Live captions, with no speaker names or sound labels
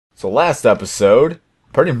So last episode,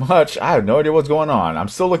 pretty much, I have no idea what's going on. I'm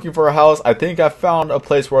still looking for a house. I think I found a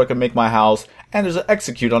place where I can make my house, and there's an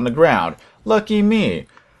execute on the ground. Lucky me.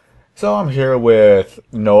 So I'm here with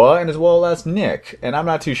Noah and as well as Nick. And I'm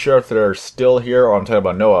not too sure if they're still here or I'm talking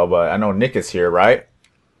about Noah, but I know Nick is here, right?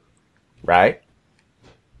 Right?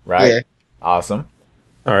 Yeah. Awesome.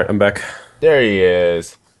 Alright, I'm back. There he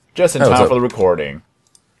is. Just in time for the recording.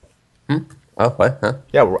 Oh, what? Huh?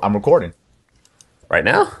 Yeah, I'm recording. Right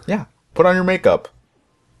now? Yeah. Put on your makeup.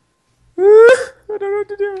 I don't know what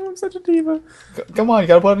to do. I'm such a diva. Come on, you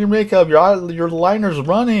gotta put on your makeup. Your liner's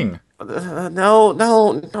running.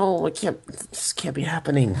 No, it can't. This can't be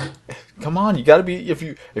happening. Come on, you gotta be. If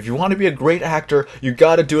you want to be a great actor, you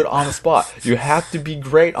gotta do it on the spot. You have to be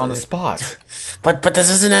great on the spot. But this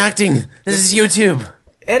isn't acting. This is YouTube.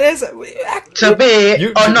 It is To be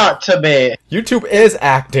or not to be. YouTube is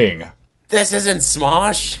acting. This isn't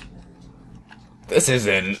Smosh. This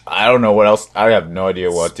isn't. I don't know what else. I have no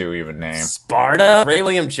idea what to even name. Sparta. Ray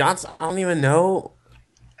William Johnson. I don't even know.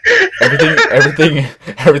 Everything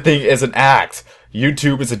is an act.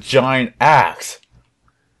 YouTube is a giant act.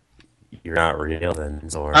 You're not real then,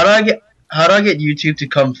 Zor. How do I get YouTube to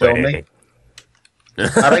come film me?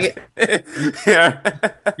 How do I get? Yeah.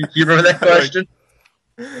 You remember that question?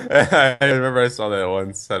 I remember I saw that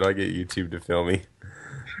once. How do I get YouTube to film me?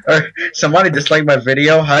 Or somebody disliked my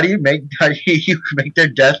video. How do you make their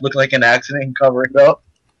death look like an accident and cover it up?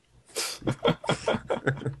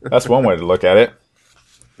 That's one way to look at it.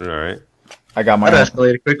 All right. I got my. That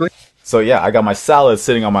escalated quickly. So yeah, I got my salad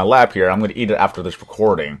sitting on my lap here. I'm going to eat it after this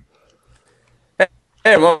recording.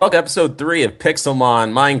 Hey, welcome to episode 3 of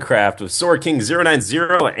Pixelmon Minecraft with Sword King 090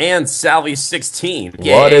 and Salvi 16.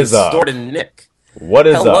 What is up? Sword and Nick. What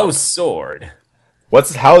is Hello, up? Sword.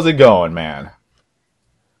 How's it going, man?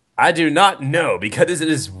 I do not know because it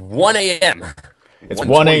is 1 a.m. It's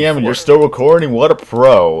 1 a.m. and you're still recording. What a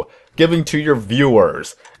pro. Giving to your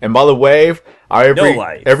viewers. And by the way,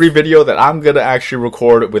 every video that I'm going to actually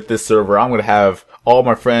record with this server, I'm going to have all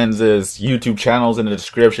my friends' YouTube channels in the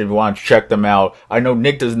description if you want to check them out. I know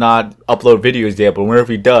Nick does not upload videos yet, but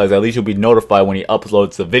whenever he does, at least you'll be notified when he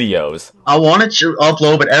uploads the videos. I wanted to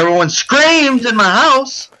upload, but everyone screams in my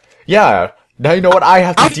house. Yeah, now you know what I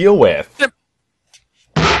have to deal with.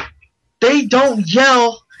 They don't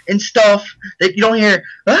yell and stuff that you don't hear.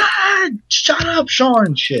 Ah, shut up,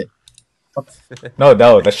 Sean. Shit. No,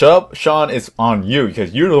 the shut up, Sean, is on you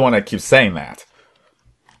because you're the one that keeps saying that.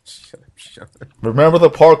 Shut up. Remember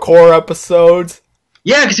the parkour episodes?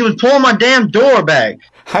 Yeah, because he was pulling my damn door back.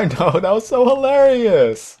 I know, that was so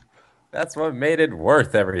hilarious. That's what made it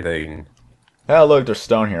worth everything. Yeah, look, there's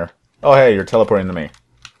stone here. Oh, hey, you're teleporting to me.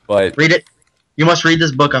 But Read it. You must read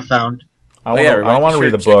this book I found. I don't want to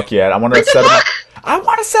read the book yet. I want to set up. I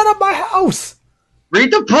want to set up my house.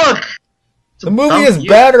 Read the book. The movie is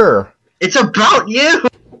better. It's about you.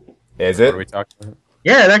 Is what it? are we talking about?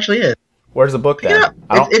 Yeah, it actually is. Where's the book then?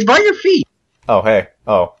 Yeah, it's by your feet. Oh, hey.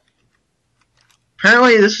 Oh.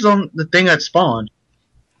 Apparently, this is on the thing that spawned.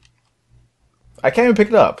 I can't even pick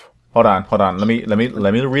it up. Hold on. Let me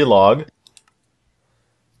relog.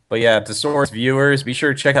 But yeah, to Sword's viewers, be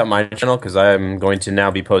sure to check out my channel because I'm going to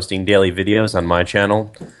now be posting daily videos on my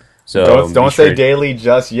channel. So don't say daily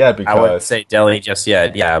just yet because I wouldn't say daily just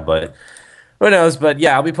yet. Yeah, but who knows? But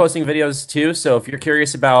yeah, I'll be posting videos too. So if you're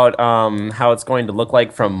curious about how it's going to look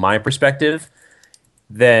like from my perspective,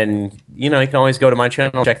 then you can always go to my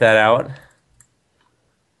channel, check that out.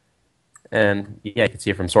 And yeah, you can see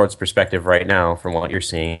it from Sword's perspective right now from what you're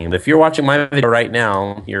seeing. But if you're watching my video right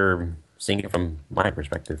now, you're seeing it from my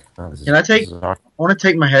perspective. Oh, I want to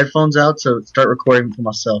take my headphones out so start recording for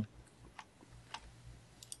myself.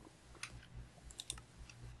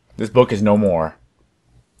 this book is no more.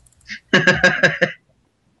 I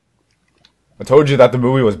told you that the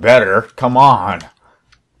movie was better. Come on.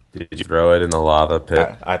 Did you throw it in the lava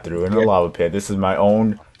pit? I threw it in the lava pit. This is my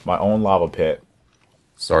own lava pit.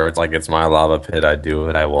 Sword's like it's my lava pit. I do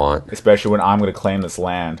what I want. Especially when I'm going to claim this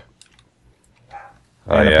land.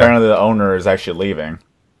 And Yeah. apparently the owner is actually leaving.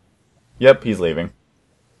 Yep, he's leaving.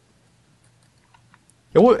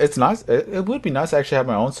 It's nice. It would be nice to actually have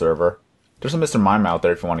my own server. There's a Mr. Mime out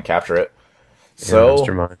there if you want to capture it. So, yeah,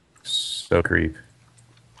 Mr. Mime. So creep.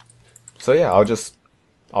 So yeah,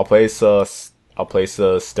 I'll place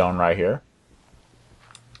a stone right here.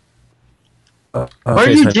 Why are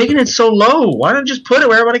you digging it so low? Why don't you just put it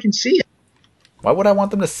where everybody can see it? Why would I want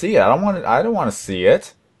them to see it? I don't want to see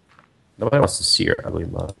it. Nobody wants to see your ugly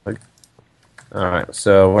mug. Alright,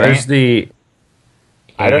 so where's the...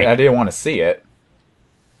 I didn't want to see it.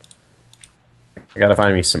 I gotta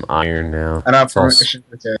find me some iron now. I don't have It's all, permission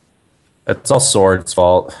to. it's all Sword's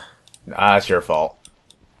fault. Ah, it's your fault.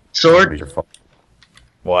 Sword. Your fault.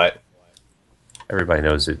 What? Everybody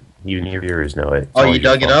knows it. Even your viewers know it. Oh, you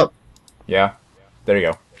dug it up? Yeah. There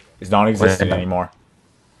you go. It's non-existent anymore.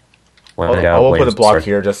 I will put a block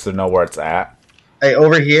here just to know where it's at. Hey,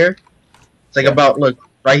 over here. It's like about, look,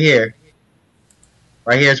 right here.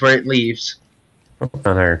 Right here is where it leaves.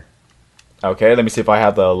 On her. Okay, let me see if I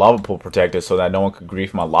have the lava pool protected so that no one could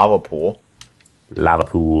grief my lava pool. Lava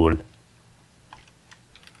pool.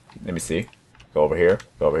 Let me see. Go over here.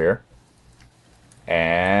 Go over here.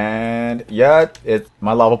 And yeah,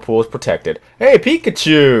 my lava pool is protected. Hey,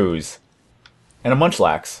 Pikachu's! And a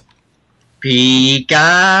Munchlax.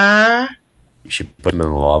 Pika! You should put them in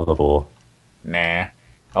the lava pool. Nah.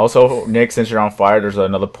 Also, Nick, since you're on fire, there's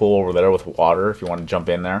another pool over there with water if you want to jump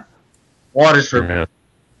in there. Water's for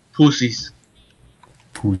pussies.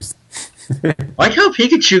 Puss. Like how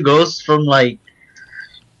Pikachu goes from like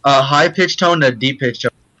a high pitch tone to a deep pitch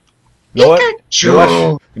tone. You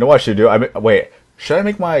know what I should do? Wait, should I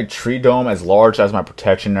make my tree dome as large as my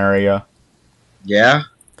protection area? Yeah.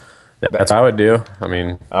 That's what I would do. I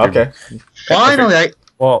mean, okay. Finally,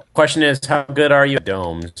 well, question is, how good are you at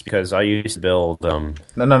domes? Because I used to build No.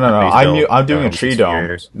 I'm doing a tree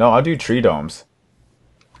dome. No, I do tree domes.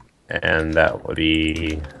 And that would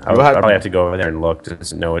be... I would probably have to go over there and look to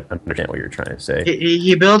understand what you're trying to say.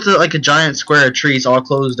 He built like a giant square of trees all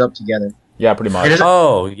closed up together. Yeah, pretty much. There's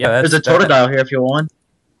a Totodile here if you want.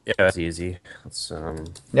 Yeah, that's easy.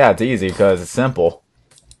 Yeah, it's easy because it's simple.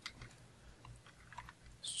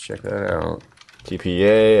 Let's check that out.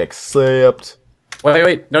 TPA, accept.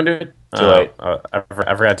 Wait, don't do it. Too late.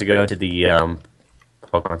 I forgot to go to the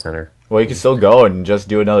Pokemon Center. Well, you can still go and just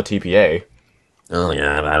do another TPA. Oh,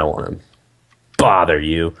 yeah, I don't want to bother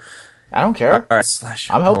you. I don't care. All right,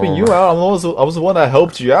 I'm helping you out. I was the one that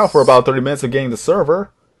helped you out for about 30 minutes of getting the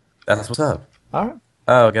server. That's what's up. All right.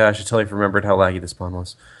 Oh, gosh, I totally remembered how laggy the spawn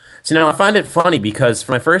was. See, now I find it funny because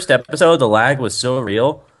for my first episode, the lag was so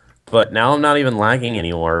real, but now I'm not even lagging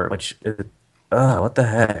anymore, which is... what the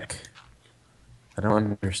heck? I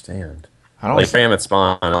don't understand. I am at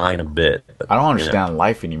spawn, I'm lagging a bit. But, I don't understand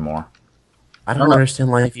life anymore. I don't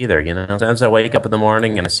understand life either, Sometimes I wake up in the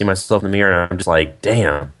morning and I see myself in the mirror and I'm just like,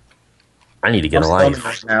 damn, I need to get a life.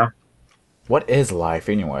 Right now. What is life,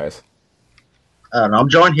 anyways? I don't know. I'm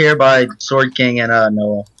joined here by Sword King and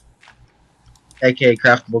Noah, aka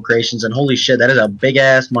Craftable Creations, and holy shit, that is a big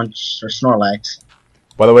ass munch or Snorlax.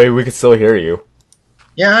 By the way, we can still hear you.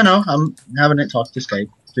 Yeah, I know. I'm having it talk to Skype.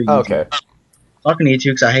 Okay. Talking to you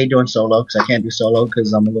two because I hate doing solo because I can't do solo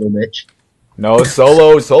because I'm a little bitch. No,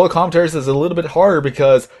 solo commentaries is a little bit harder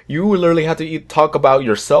because you literally have to talk about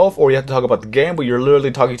yourself or you have to talk about the game, but you're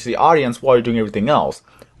literally talking to the audience while you're doing everything else.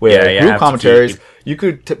 With group commentaries, you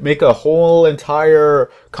could make a whole entire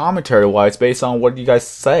commentary-wise based on what you guys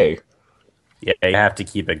say. Yeah, you have to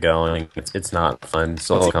keep it going. It's not fun.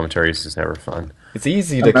 Solo commentaries is never fun. It's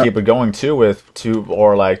easy to keep it going, too, with 2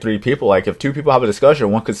 or, 3 people. Like, if 2 people have a discussion,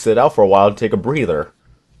 one could sit out for a while and take a breather.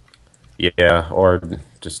 Yeah, or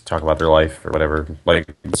just talk about their life or whatever.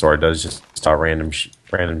 Like Sword does, just talk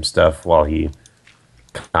random stuff while he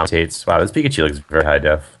commentates. Wow, this Pikachu looks very high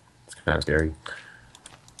def. It's kind of scary.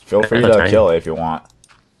 Feel free to kill it if you want.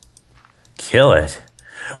 Kill it?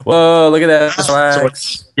 Whoa, look at that Snorlax.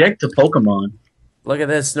 Subject to Pokemon. Look at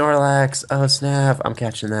this Snorlax. Oh, snap. I'm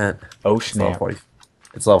catching that. Oh, snap.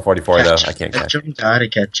 It's level 44, though. I can't catch it. Gotta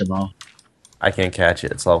catch them all. I can't catch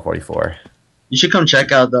it. It's level 44. You should come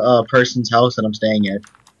check out the person's house that I'm staying at.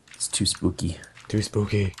 It's too spooky. Too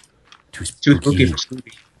spooky. Too spooky. For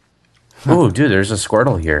spooky. Ooh, dude, there's a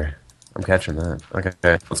Squirtle here. I'm catching that.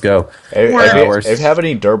 Okay, let's go. If you have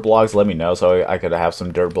any dirt blocks, let me know so I could have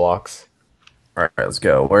some dirt blocks. All right, let's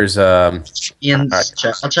go. Where's Ian's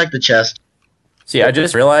chest? I'll check the chest. See, I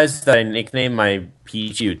just realized that I nicknamed my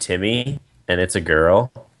Pichu Timmy, and it's a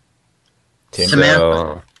girl.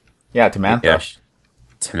 Samantha. Yeah, Samantha. Yeah,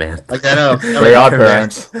 Samantha. Like that. Very Odd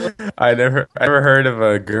Parents. I never heard of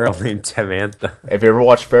a girl named Samantha. If you ever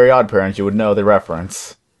watched Very Odd Parents, you would know the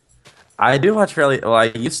reference. I do watch well, I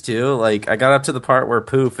used to. Like, I got up to the part where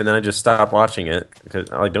Poof, and then I just stopped watching it. Because,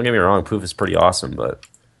 don't get me wrong, Poof is pretty awesome, but...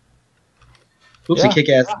 Poof's a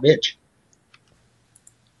kick-ass bitch.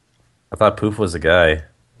 I thought Poof was a guy.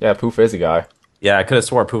 Yeah, Poof is a guy. Yeah, I could have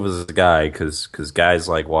swore Poof was a guy, because guys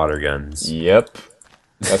like water guns. Yep.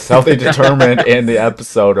 That's how they determined in the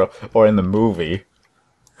episode or in the movie.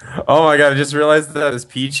 Oh my god, I just realized that his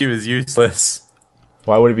Pichu is useless.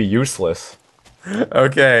 Why would it be useless?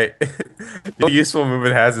 Okay. The useful move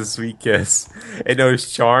it has is Sweet Kiss. It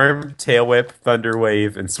knows Charm, Tail Whip, Thunder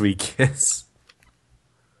Wave, and Sweet Kiss.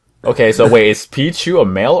 Okay, so wait, is Pichu a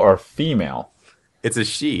male or a female? It's a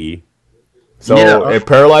she. So it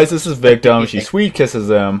paralyzes his victim. She sweet kisses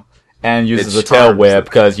him and uses a tail whip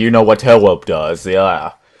because you know what tail whip does.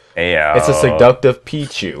 Yeah. Ayo. It's a seductive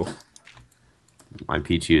Pichu. My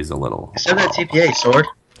Pichu is a little. Send that TPA, Sword.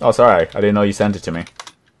 Oh, sorry. I didn't know you sent it to me.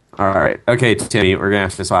 Alright. Okay, Timmy, we're going to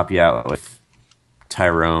have to swap you out with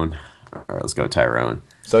Tyrone. Alright, let's go Tyrone.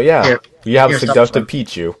 So, yeah. We have a seductive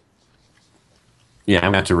Pichu. Yeah,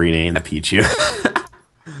 I'm going to have to rename that Pichu.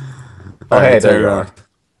 Oh, hey, there you are.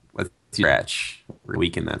 Let's scratch. We're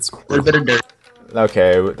weakening that score. A little bit of dirt.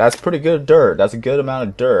 Okay, that's pretty good dirt. That's a good amount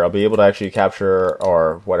of dirt. I'll be able to actually capture,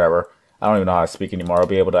 or whatever. I don't even know how to speak anymore. I'll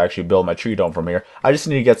be able to actually build my tree dome from here. I just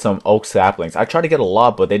need to get some oak saplings. I tried to get a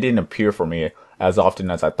lot, but they didn't appear for me as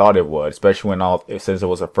often as I thought it would. Especially since it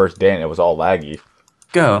was the first day and it was all laggy.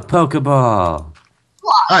 Go, Pokeball!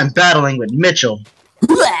 I'm battling with Mitchell.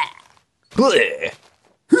 Waiting.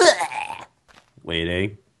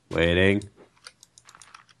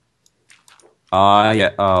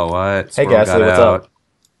 Yeah. Oh, what? Hey, Gasly, what's up?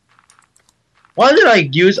 Why did I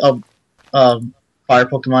use a fire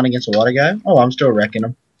Pokemon against a water guy? Oh, I'm still wrecking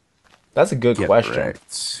him. That's a good question.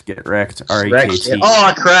 Get wrecked. R-E-K-T. Oh,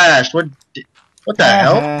 I crashed. What the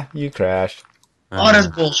hell? You crashed. Oh, that's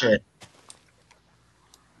bullshit.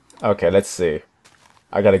 Okay, let's see.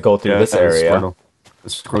 I gotta go through this area. The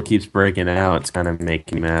squirrel keeps breaking out. It's kind of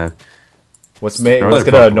making me mad. What's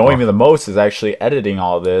gonna annoy me the most is actually editing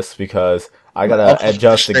all this because I gotta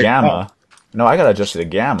adjust the gamma. No, I gotta adjust the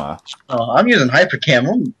gamma. Oh, I'm using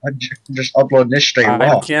Hypercam. I'm just uploading this straight raw.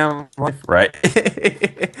 Hypercam, right?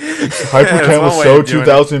 Hypercam was so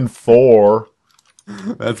 2004.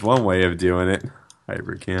 That's one way of doing it.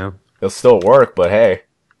 Hypercam. It'll still work, but hey.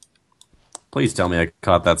 Please tell me I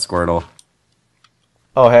caught that Squirtle.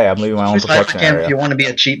 Oh, hey, I'm leaving my own protection Hypercam area. if you want to be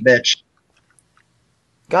a cheap bitch.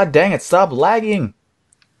 God dang it, stop lagging!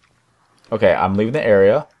 Okay, I'm leaving the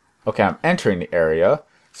area. Okay, I'm entering the area.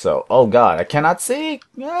 So, oh god, I cannot see!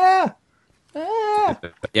 Yeah,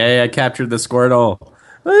 I captured the Squirtle.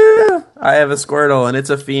 I have a Squirtle, and it's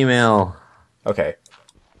a female. Okay.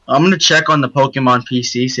 I'm gonna check on the Pokemon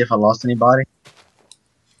PC, see if I lost anybody.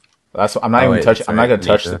 I'm not even touching. I'm not gonna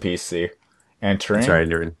touch the PC. Entering.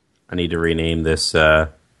 Sorry, I need to rename this.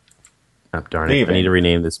 Darn it! I need to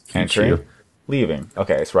rename this Pichu. Entering. Leaving.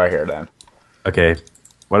 Okay, it's right here then. Okay,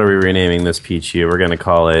 what are we renaming this Pichu? We're gonna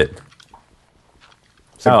call it.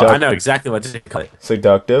 I know exactly what to call it.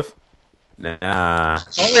 Seductive. Nah.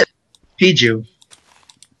 Call it Pichu.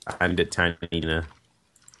 I'm the tiny. I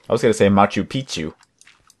was gonna say Machu Picchu.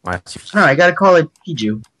 No, I gotta call it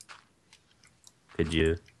Pichu.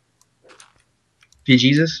 Pichu.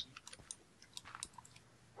 P-Jesus?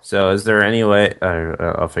 So, is there any way...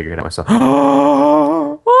 I'll figure it out myself.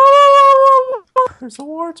 There's a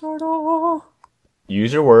war turtle.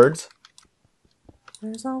 Use your words.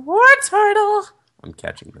 There's a war turtle. I'm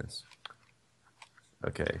catching this.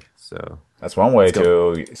 Okay, so... That's one way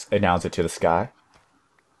to announce it to the sky.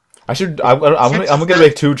 I'm gonna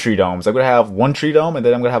make 2 tree domes. I'm gonna have one tree dome, and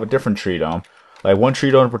then I'm gonna have a different tree dome. Like, one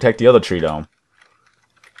tree dome to protect the other tree dome.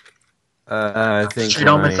 I think tree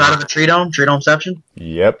dome inside of the tree dome? Tree domeception?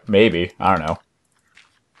 Yep, maybe. I don't know.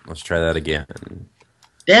 Let's try that again.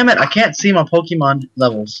 Damn it, I can't see my Pokemon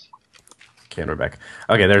levels. Okay, we're back.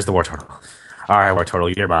 Okay, there's the war turtle. Alright, war turtle,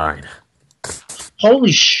 you're mine.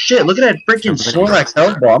 Holy shit, look at that freaking Snorlax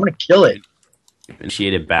health ball. I'm gonna kill it.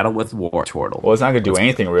 Initiated battle with war turtle. Well, it's not gonna do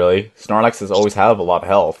anything, really. Snorlax has always have a lot of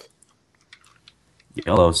health.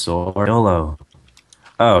 YOLO, sword. YOLO.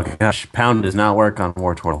 Oh, gosh. Pound does not work on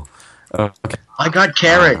war turtle. Okay. I got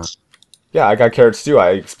carrots. Yeah, I got carrots too. I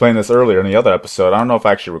explained this earlier in the other episode. I don't know if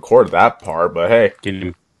I actually recorded that part, but hey.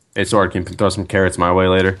 Hey, Sword, can you throw some carrots my way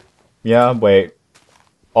later? Yeah, wait.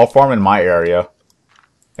 I'll farm in my area.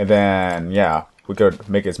 And then, yeah, we could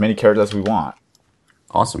make as many carrots as we want.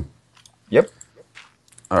 Awesome. Yep.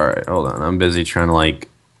 Alright, hold on. I'm busy trying to, like,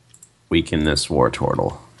 weaken this war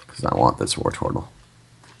turtle. Because I want this war turtle.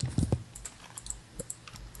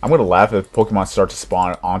 I'm gonna laugh if Pokemon start to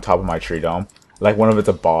spawn on top of my tree dome. Like one of it's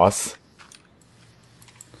a boss.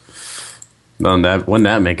 Wouldn't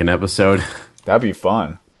that make an episode? That'd be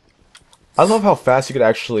fun. I love how fast you could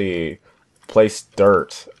actually place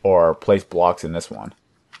dirt or place blocks in this one.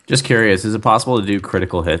 Just curious, is it possible to do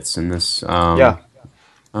critical hits in this? Yeah.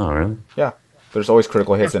 Oh, really? Yeah. There's always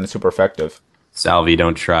critical hits and it's super effective. Salvi,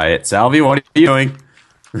 don't try it. Salvi, what are you doing?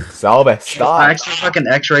 Salve, stop. I actually fucking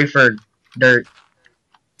X-ray for dirt.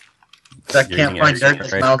 I can't find dirt in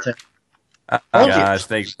this mountain. Oh gosh,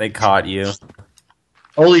 they caught you.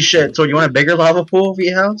 Holy shit! So you want a bigger lava pool for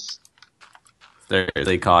your house?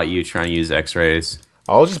 They caught you trying to use X-rays.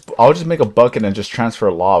 I'll just make a bucket and just transfer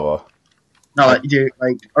lava. No, like, dude,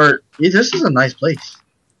 like, this is a nice place.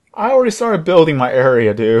 I already started building my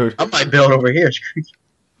area, dude. I might build over here.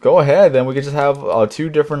 Go ahead, then we could just have 2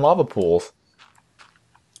 different lava pools.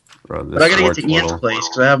 Bro, But I gotta get to Ian's place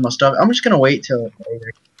because I have my stuff. I'm just gonna wait till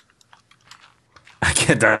later. I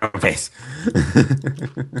can't die on face.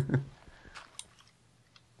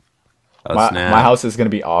 My house is gonna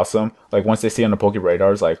be awesome. Like once they see on the Poke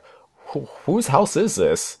Radars, like, whose house is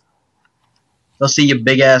this? They'll see your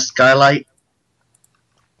big ass skylight.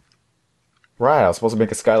 Right, I was supposed to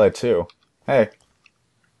make a skylight too. Hey.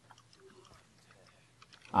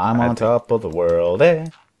 I'm on top of the world, eh?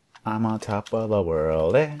 I'm on top of the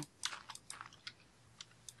world, eh?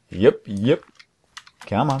 Yep.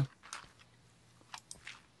 Come on.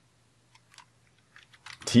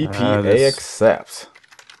 TPA accept.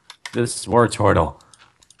 This War Turtle.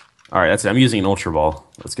 Alright, that's it. I'm using an Ultra Ball.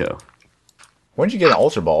 Let's go. When did you get an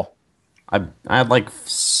Ultra Ball? I had like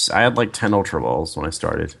 10 Ultra Balls when I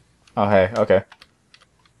started. Oh hey, okay.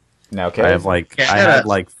 Now okay. I had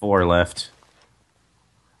like 4 left.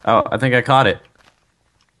 Oh, I think I caught it.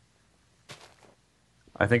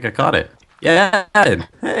 Yeah, I did.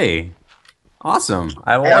 Hey. Awesome.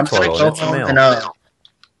 I have a War Turtle. It's a male. And,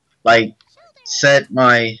 like, set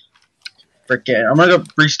my freaking. I'm gonna go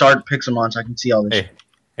restart Pixelmon so I can see all this.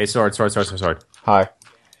 Hey, Sword. Hi.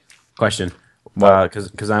 Question.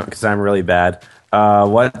 Because I'm really bad.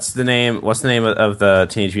 What's the name of the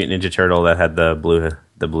Teenage Mutant Ninja Turtle that had the blue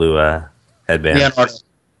headband?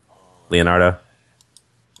 Leonardo.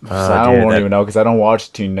 I don't even know because I don't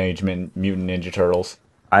watch Teenage Mutant Ninja Turtles.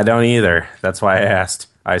 I don't either. That's why I asked.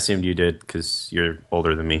 I assumed you did because you're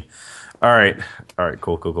older than me. All right,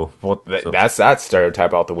 cool. Well, that's that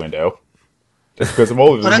stereotype out the window. Just because I'm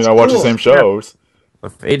older doesn't mean I watch the same shows.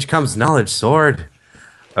 With age comes knowledge, Sword.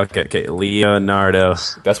 Okay, Leonardo.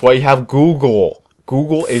 That's why you have Google.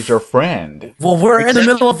 Google is your friend. Well, we're in the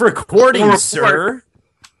middle of recording, sir.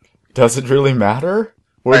 Does it really matter?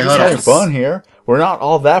 We're just having fun here. We're not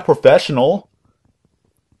all that professional.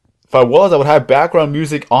 If I was, I would have background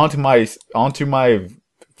music onto my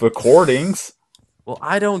recordings. Well,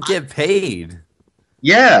 I don't get paid.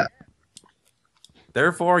 Yeah.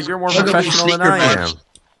 Therefore, you're more professional than I am.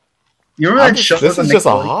 This is just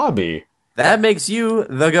a hobby. That makes you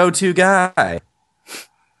the go-to guy.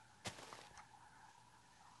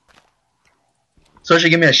 So she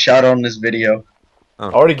give me a shout out on this video. I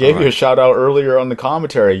already gave you a shout out earlier on the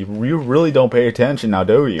commentary. You really don't pay attention now,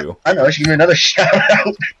 do you? I know. She give me another shout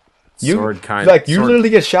out. You literally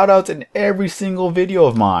get shout outs in every single video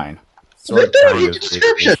of mine. Sword kind of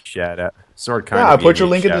description. Shout out. I put your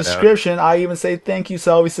link in the description. I even say thank you,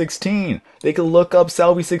 Salvi16. They can look up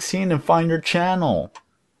Salvi16 and find your channel.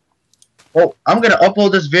 Well, I'm gonna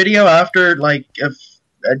upload this video after like a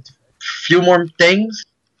few more things,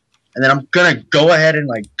 and then I'm gonna go ahead and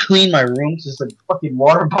like clean my room. Just like fucking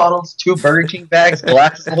water bottles, 2 Burger King bags,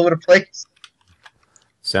 glasses all over the place.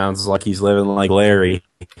 Sounds like he's living like Larry.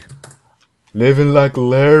 Living like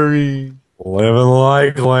Larry. Living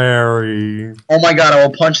like Larry. Oh my god, I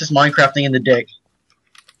will punch this Minecraft thing in the dick.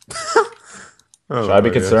 Should I be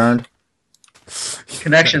concerned?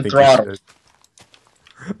 Connection throttle.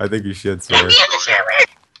 I think you should, sir.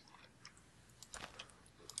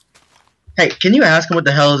 Hey, can you ask him what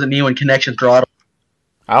the hell does it mean when connection throttle?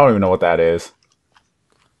 I don't even know what that is.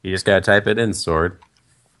 You just gotta type it in, Sword.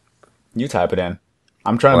 You type it in.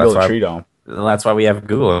 I'm trying to build a tree dome. That's why we have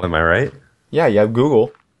Google, am I right? Yeah, you have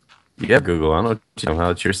Google. You have Google. I don't know what you know.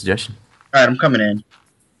 What's your suggestion? Alright, I'm coming in.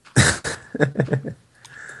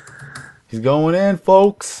 He's going in,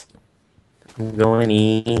 folks. I'm going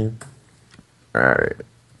in. Alright.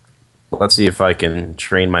 Let's see if I can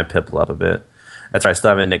train my Piplup a bit. That's right, I still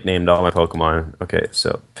haven't nicknamed all my Pokemon. Okay,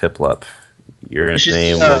 so Piplup. Your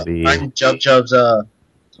name will be... rJub's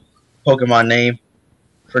Pokemon name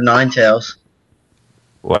for Ninetales.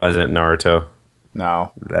 What is it, Naruto?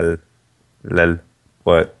 No.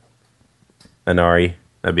 What? Anari?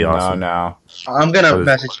 That'd be awesome. No. I'm gonna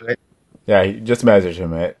message you it. Yeah, just message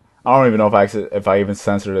him it. I don't even know if I even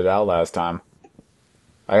censored it out last time.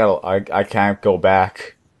 I can't go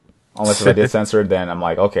back unless if I did censor it. Then I'm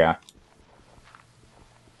like, okay.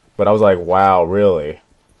 But I was like, wow, really?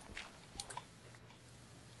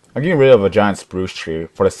 I'm getting rid of a giant spruce tree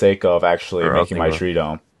for the sake of actually making my tree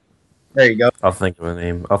dome. There you go. I'll think of a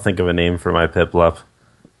name. I'll think of a name for my Piplup.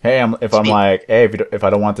 Hey, if I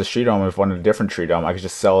don't want this tree dome, if I want a different tree dome, I could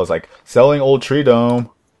just sell as like selling old tree dome.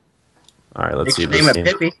 All right, let's see. Name it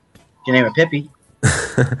Pippi. You name it Pippi.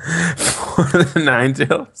 For the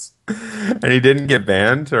Ninetales, and he didn't get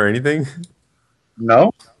banned or anything.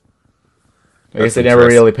 No. I guess they never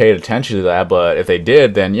really paid attention to that, but if they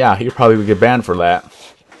did, then yeah, he probably would get banned for that.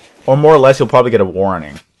 Or more or less, he'll probably get a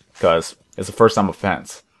warning, because it's a first-time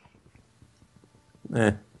offense.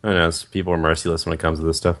 Who knows? People are merciless when it comes to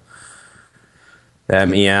this stuff. That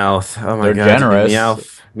Meowth. Oh my They're god.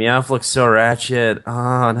 generous. Meowth looks so ratchet.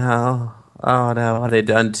 Oh no. Oh no, what have they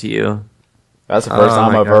done to you? That's the first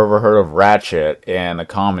time I've ever heard of ratchet in a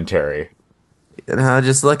commentary. No,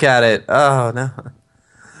 just look at it. Oh no.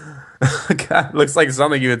 God, it looks like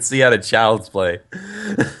something you would see at a Child's Play.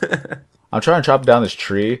 I'm trying to chop down this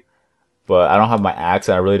tree, but I don't have my axe,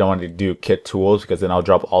 and I really don't want to do kit tools, because then I'll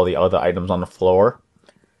drop all the other items on the floor.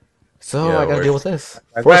 So I gotta deal with this.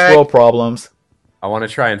 First world problems. I want to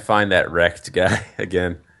try and find that wrecked guy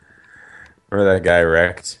again. Where that guy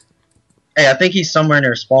wrecked? Hey, I think he's somewhere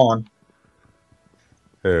near spawn.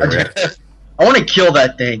 Wrecked? I want to kill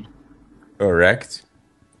that thing. Oh, wrecked?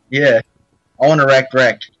 Yeah. I want to wreck.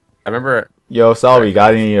 I remember... Yo, Salvi, you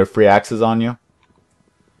got any free axes on you?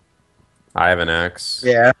 I have an axe.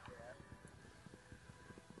 Yeah.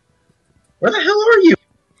 Where the hell are you?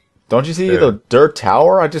 Don't you see the dirt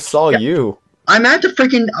tower? I just saw you. I'm at the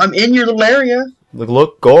freaking... I'm in your little area.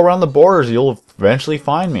 Look, go around the borders. You'll eventually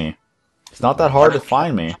find me. It's not that hard to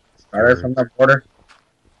find me. Alright, from the border.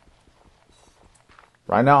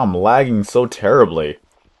 Right now, I'm lagging so terribly.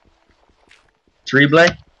 Tree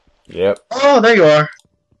blade? Yep. Oh, there you are.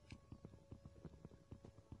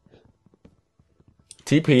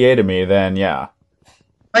 TPA to me, then yeah.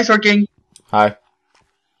 Nice working. Hi.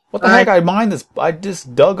 What the heck? I mined this. I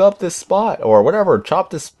just dug up this spot, or whatever.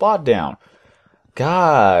 Chopped this spot down.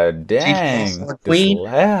 God dang.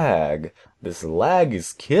 This lag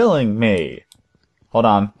is killing me. Hold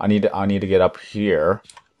on. I need to get up here.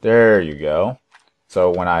 There you go.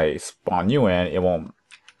 So when I spawn you in,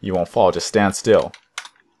 you won't fall. Just stand still.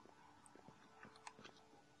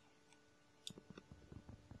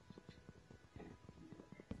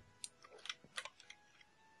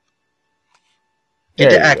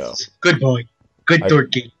 Get the axe. Good boy. Good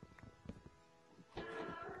turkey.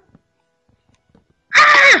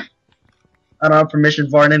 Ah! I don't have permission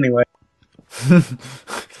for it anyway.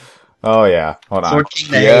 Oh yeah. Hold on.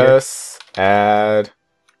 Yes. Add.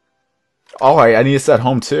 Oh, I need to set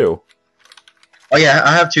home too. Oh yeah,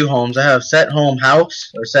 I have two homes. I have set home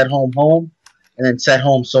house, or set home home, and then set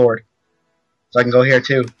home sword. So I can go here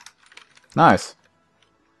too. Nice.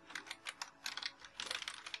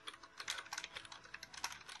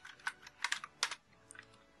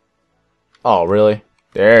 Oh, really?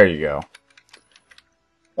 There you go.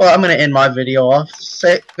 Well, I'm going to end my video off.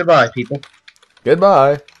 Say goodbye, people.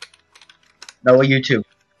 Goodbye. Noah, you too.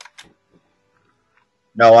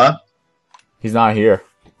 Noah? He's not here.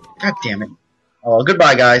 God damn it. Oh, well,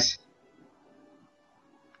 goodbye, guys.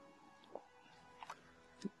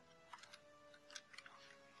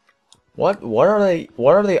 What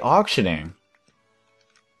are they auctioning?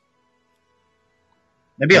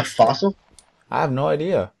 Maybe a fossil? I have no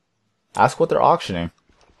idea. Ask what they're auctioning.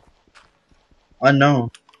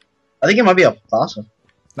 Unknown. I think it might be a fossil.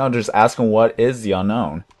 No, just asking what is the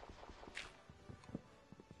unknown.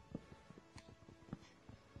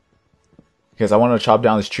 Because I want to chop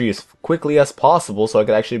down this tree as quickly as possible so I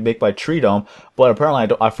could actually make my tree dome, but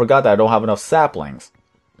apparently I forgot that I don't have enough saplings.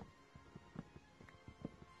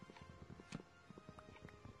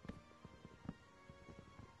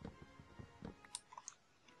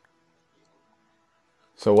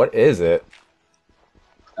 So what is it?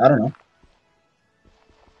 I don't know.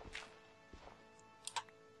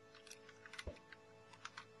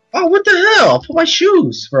 Oh, what the hell? I'll put my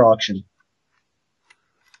shoes for auction.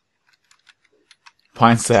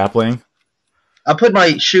 Pine sapling. I'll put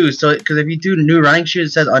my shoes, so because if you do new running shoes,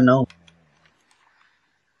 it says unknown.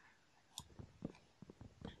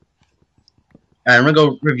 Alright, I'm gonna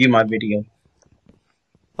go review my video.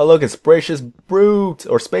 Oh look, it's Spacious Brute,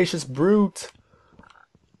 or Spacious Brute.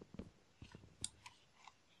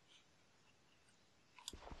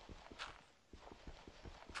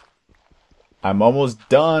 I'm almost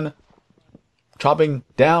done chopping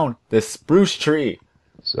down this spruce tree.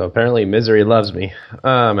 So apparently Misery loves me.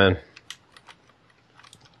 Ah, man.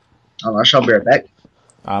 I shall be right back.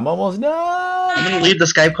 I'm almost done. I'm gonna leave the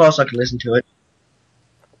Skype call so I can listen to it.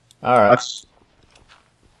 Alright.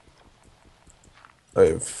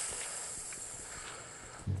 Let's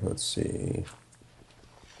see.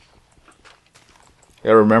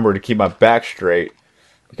 Gotta remember to keep my back straight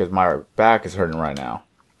because my back is hurting right now.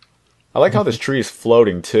 I like how this tree is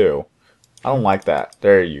floating too. I don't like that.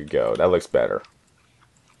 There you go. That looks better.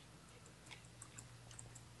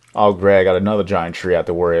 Oh, Greg, I got another giant tree I have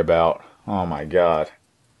to worry about. Oh my god.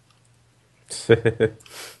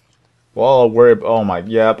 Well, oh my,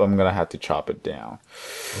 yep, I'm gonna have to chop it down.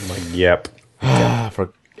 Oh my, yep.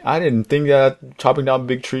 I didn't think that chopping down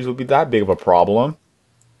big trees would be that big of a problem.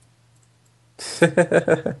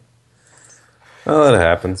 Well, it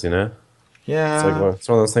happens, you know? Yeah. It's like, well, it's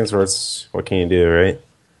one of those things where it's, what can you do, right?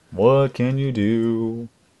 What can you do?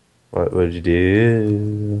 What would you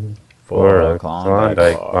do For a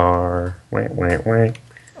Klondike bar? Wait, wait, wait.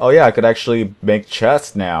 Oh yeah, I could actually make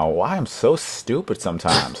chests now. Why I'm so stupid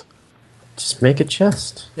sometimes. Just make a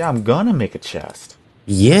chest. Yeah, I'm gonna make a chest.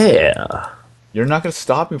 Yeah. You're not gonna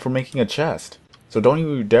stop me from making a chest. So don't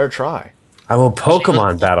you dare try. I will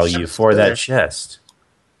Pokemon battle you for that chest.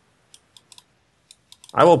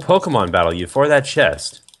 I will Pokemon battle you for that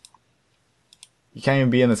chest. You can't even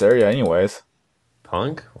be in this area anyways.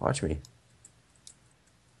 Punk, watch me.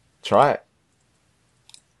 Try it.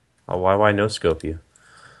 Oh, why no scope you?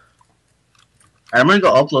 I'm gonna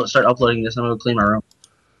go start uploading this. I'm gonna go clean my room.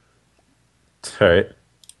 Alright.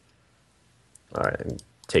 Alright,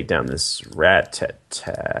 take down this rat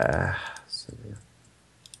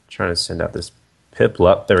trying to send out this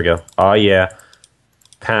Piplup. There we go. Oh yeah.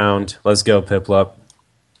 Pound. Let's go, Piplup.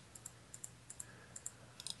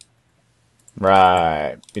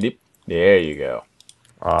 Right. There you go.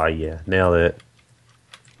 Oh yeah. Nailed it.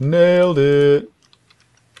 Nailed it.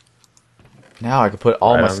 Now I can put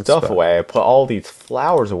all my stuff away. I put all these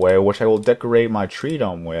flowers away, which I will decorate my tree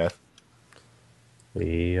dome with.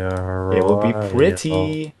 We are it will be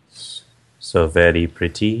pretty. So very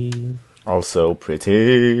pretty. Also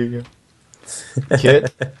pretty.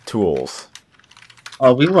 Kit tools.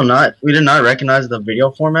 Oh, we did not recognize the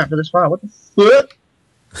video format for this file. What the fuck?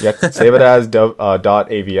 You have to save it as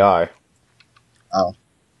 .avi.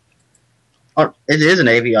 Oh, it is an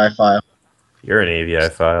AVI file. You're an AVI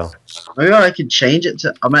file. Maybe I could change it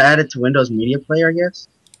to. I'm gonna add it to Windows Media Player, I guess.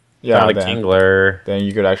 Yeah, Found a Kingler. Then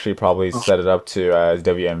you could actually probably set it up to as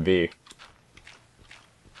WMV.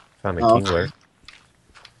 Found a Kingler.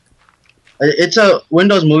 It's a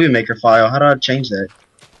Windows Movie Maker file. How do I change that?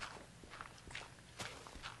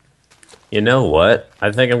 You know what?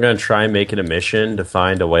 I think I'm gonna try and make it a mission to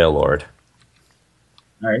find a whale lord.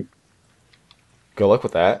 All right. Good luck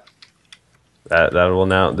with that.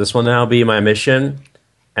 This will now be my mission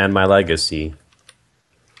and my legacy.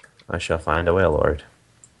 I shall find a whale lord.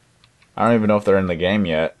 I don't even know if they're in the game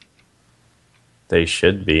yet. They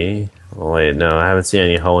should be. Oh, wait, no, I haven't seen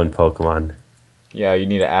any Hoenn Pokemon. Yeah, you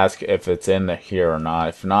need to ask if it's in here or not.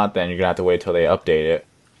 If not, then you're gonna have to wait till they update it.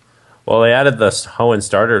 Well, they added the Hoenn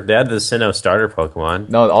starter. They added the Sinnoh starter Pokemon.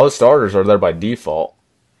 No, all the starters are there by default.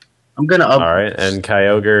 I'm gonna All right, and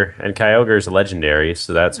Kyogre is legendary,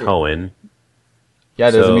 so that's Hoenn. Yeah,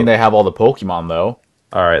 it doesn't mean they have all the Pokemon though.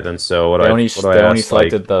 All right, then. So they only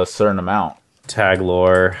selected the certain amount. Tag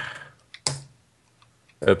lore.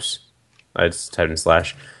 Oops, I just typed in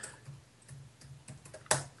slash.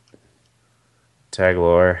 Tag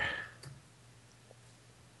lore.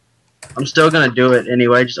 I'm still gonna do it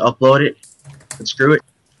anyway. Just upload it. And screw it.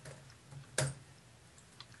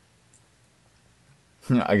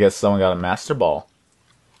 I guess someone got a Master Ball.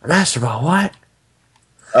 A Master Ball? What?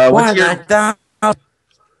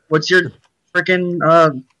 What's your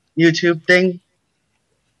freaking YouTube thing?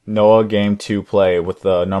 Noah Game 2 Play with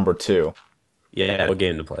the number 2. Yeah, what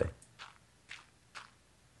game to play?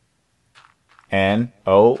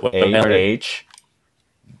 NOAH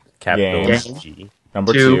Capital G.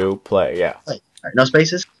 Number 2 Play. Yeah. Right, no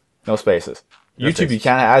spaces. No spaces. YouTube, you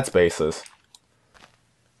can't add spaces.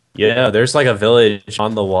 Yeah, there's like a village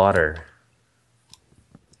on the water.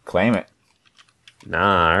 Claim it.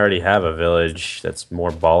 Nah, I already have a village that's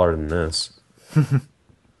more baller than this.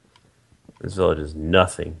 This village is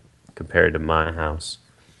nothing compared to my house.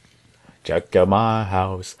 Check out my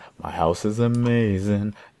house. My house is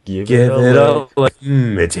amazing. Give it up.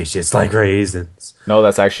 It tastes just like raisins. No,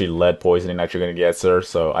 that's actually lead poisoning that you're going to get, sir.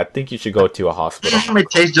 So I think you should go to a hospital.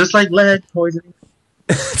 It tastes just like lead poisoning.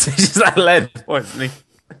 It tastes just like lead poisoning.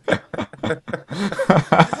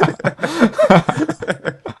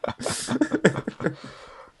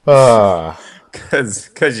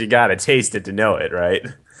 Because you gotta taste it to know it, right?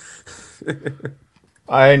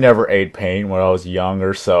 I never ate pain when I was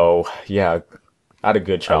younger, so yeah, I had a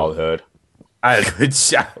good childhood. I had a good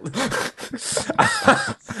childhood.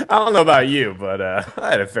 I don't know about you, but I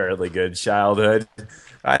had a fairly good childhood.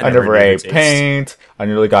 I never ate paint. I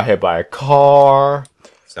nearly got hit by a car.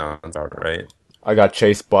 Sounds alright. I got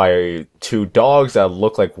chased by 2 dogs that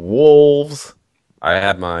looked like wolves. I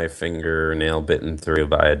had my fingernail bitten through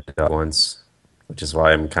by a dog once, which is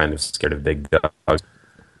why I'm kind of scared of big dogs.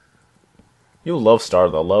 You love Star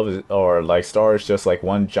though. Star is just like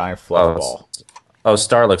one giant fluff ball. Oh,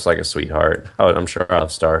 Star looks like a sweetheart. Oh, I'm sure I'll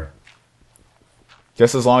have Star.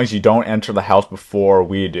 Just as long as you don't enter the house before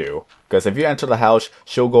we do. Because if you enter the house,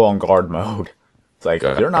 she'll go on guard mode. It's like,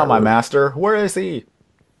 you're not my master. Where is he?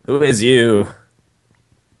 Who is you?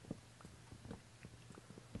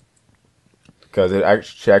 Because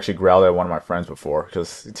she actually growled at one of my friends before.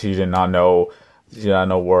 Because she did not know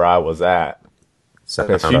where I was at.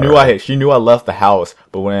 Because she knew I left the house.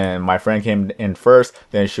 But when my friend came in first,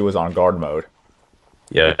 then she was on guard mode.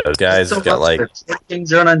 Yeah, those guys got like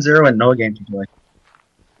 090 and no game to play.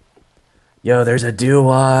 Yo, there's a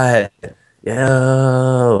do-what.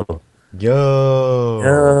 Yo. Yo.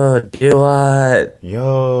 Yo, do-what.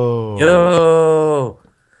 Yo. Yo.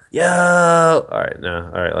 Yo. Alright,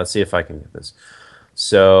 no. Alright, let's see if I can get this.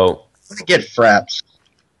 So. Let's get fraps.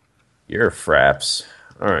 You're fraps.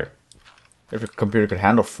 Alright. If your computer could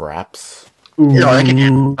handle fraps. You know, I can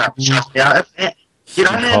handle fraps. Yeah,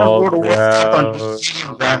 I handle World of Warcraft on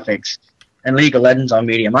medium graphics and League of Legends on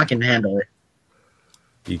medium. I can handle it.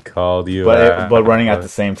 He called you but running at the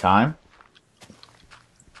same time?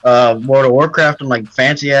 World of Warcraft and like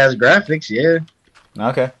fancy ass graphics, yeah.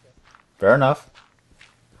 Okay. Fair enough.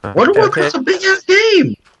 World of Warcraft's a big ass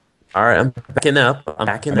game. Alright, I'm backing up.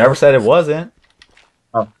 I never said it wasn't.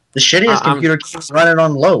 Oh, the shittiest computer keeps running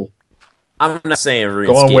on low. I'm not saying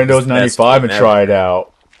go on Windows 95 and try it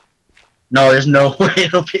out. No, there's no way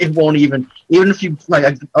it won't even if you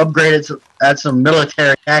like upgrade it to add some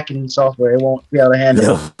military hacking software, it won't be able to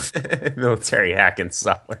handle it. Military hacking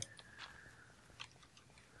software.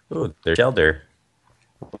 Ooh, they're Shelter.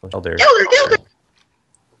 Shelter.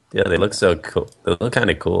 Yeah, they look so cool. They look kind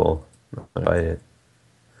of cool. I'll fight it.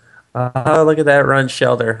 Oh, look at that run,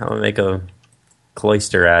 Shelter. I'm gonna make a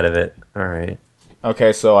cloister out of it. All right.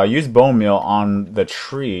 Okay, so I used bone meal on the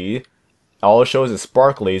tree. All it shows is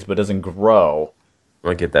sparklies, but doesn't grow. I'm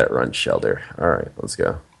gonna get that run, Shelter. All right, let's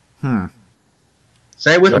go.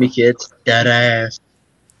 Say it with me, kids. Dead ass.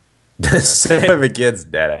 Say it with me, kids.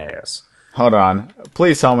 Dead ass. Hold on.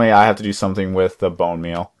 Please tell me I have to do something with the bone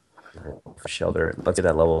meal. Shelter. Let's get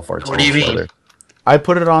that level 14. What do you mean? I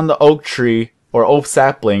put it on the oak tree or oak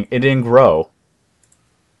sapling. It didn't grow.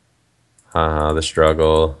 The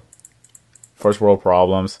struggle. First world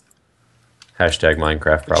problems. Hashtag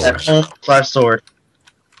Minecraft problems. Flash sword.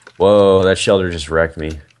 Whoa, that Shelter just wrecked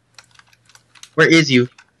me. Where is you?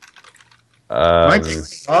 Like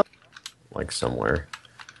somewhere.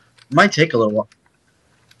 Might take a little while.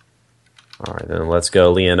 All right, then let's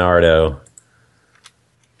go, Leonardo.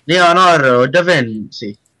 Leonardo da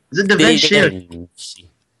Vinci. Is it da Vinci?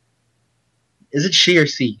 Is it she or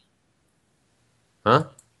C? Huh?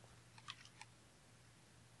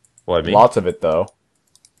 What? Me? Lots of it though.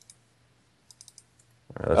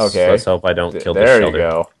 Right, let's hope I don't kill the Shelter. There you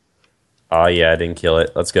go. Oh yeah, I didn't kill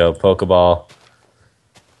it. Let's go, Pokeball.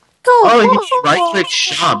 Oh, you can right-click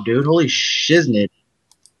shop, dude. Holy shiznit.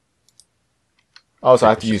 Oh, so I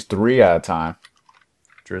have to use 3 at a time.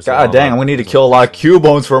 God dang, I'm gonna need to kill a lot of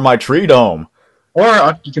Cubones for my tree dome.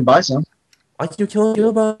 Or you can buy some. Why can you kill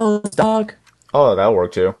Cubones, dog? Oh, that'll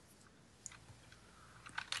work too.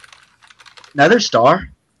 Another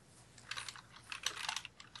star.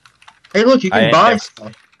 Hey, look, you can buy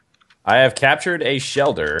stuff. I have captured a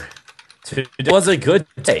Shelter. It was a good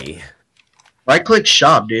day. Right-click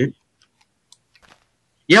shop, dude.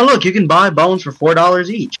 Yeah, look, you can buy bones for $4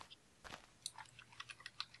 each.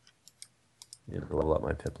 Yeah, level up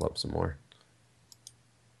my Piplup some more.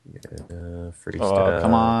 Yeah, free Oh, stuff.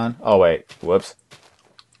 come on. Oh, wait. Whoops.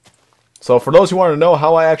 So, for those who want to know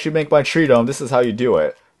how I actually make my tree dome, this is how you do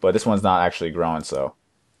it. But this one's not actually growing, so.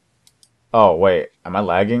 Oh, wait. Am I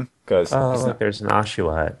lagging? Cause look, there's an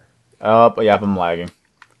Oshawott. But yeah, I'm lagging.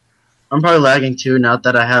 I'm probably lagging too now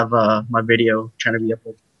that I have my video trying to be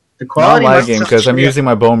uploaded. The quality. I'm lagging because I'm using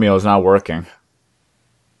my bone meal. It's not working.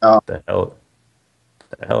 Oh. The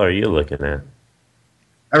hell are you looking at?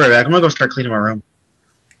 I'll be right back. I'm gonna go start cleaning my room.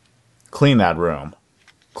 Clean that room.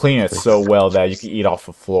 Clean it so well that you can eat off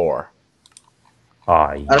the floor.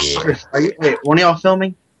 Oh, yeah. Wait, one of y'all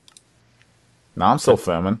filming? No, I'm still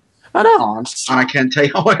filming. I know. I can't tell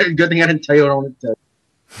you. Good thing I didn't tell you what I wanted to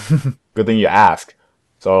tell you. Good thing you asked.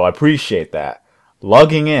 So I appreciate that.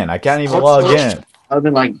 Logging in. I can't even log in. I've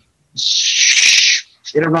been like, shh.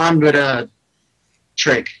 It rhymed with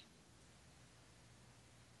trick.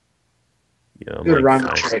 Yeah, Good rhyme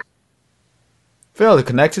with trick. Failed to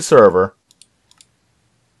connect to server.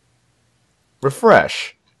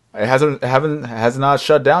 Refresh. It has not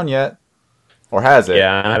shut down yet. Or has it?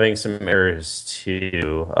 Yeah, I'm having some errors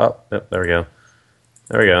too. Oh, yep, there we go.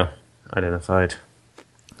 There we go. Identified.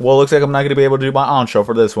 Well, it looks like I'm not going to be able to do my outro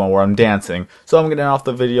for this one where I'm dancing, so I'm going to end off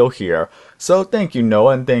the video here. So thank you,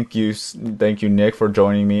 Noah, and thank you, Nick, for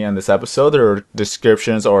joining me in this episode. There are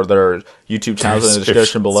descriptions or their YouTube channels in the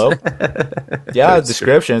description below. Yeah,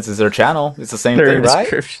 descriptions is their channel. It's the same thing,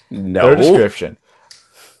 right? No. Their description.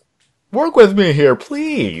 Work with me here,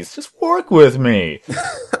 please. Just work with me.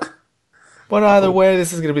 But either way,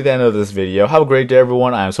 this is going to be the end of this video. Have a great day,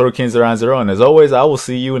 everyone. I am SordoKing090, and as always, I will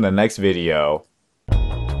see you in the next video.